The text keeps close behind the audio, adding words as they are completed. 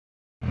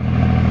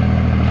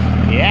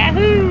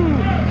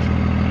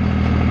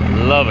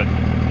Love it.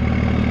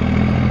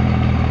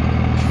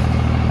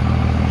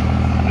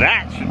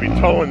 That should be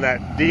towing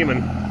that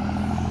demon.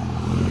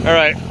 All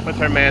right,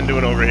 what's our man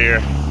doing over here?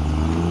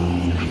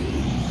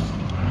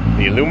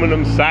 The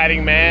aluminum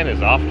siding man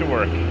is off to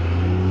work.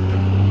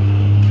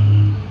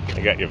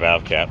 I got your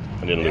valve cap.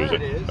 I didn't lose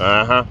it.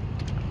 Uh-huh.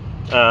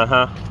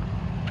 Uh-huh.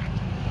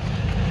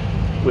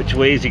 Which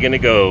way is he gonna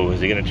go? Is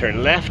he gonna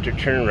turn left or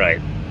turn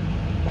right?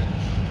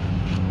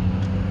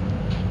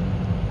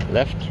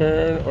 Left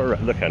turn or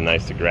right? Look how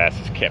nice the grass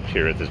is kept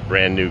here at this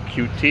brand new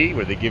QT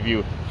where they give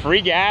you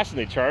free gas and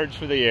they charge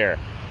for the air.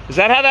 Is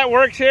that how that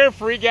works here?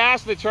 Free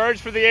gas and they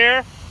charge for the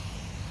air?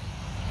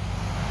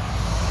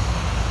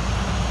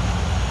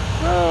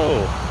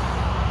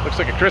 Oh, looks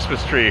like a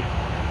Christmas tree.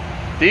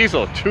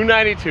 Diesel,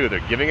 $2.92, they're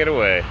giving it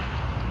away.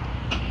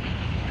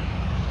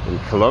 In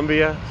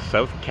Columbia,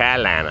 South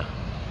Carolina.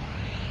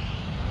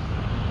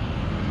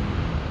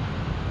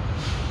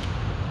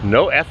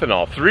 No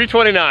ethanol,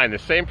 $3.29, the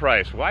same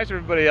price. Why is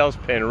everybody else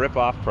paying a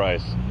rip-off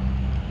price?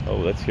 Oh,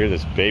 let's hear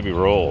this baby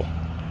roll.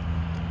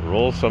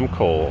 Roll some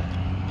coal.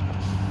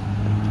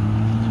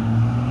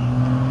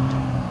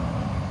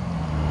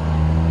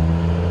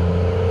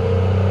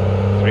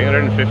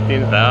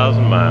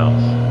 $315,000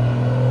 miles.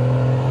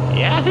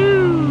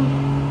 Yahoo!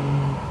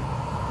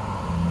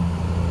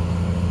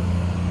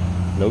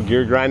 No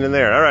gear grinding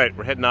there. All right,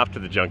 we're heading off to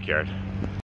the junkyard.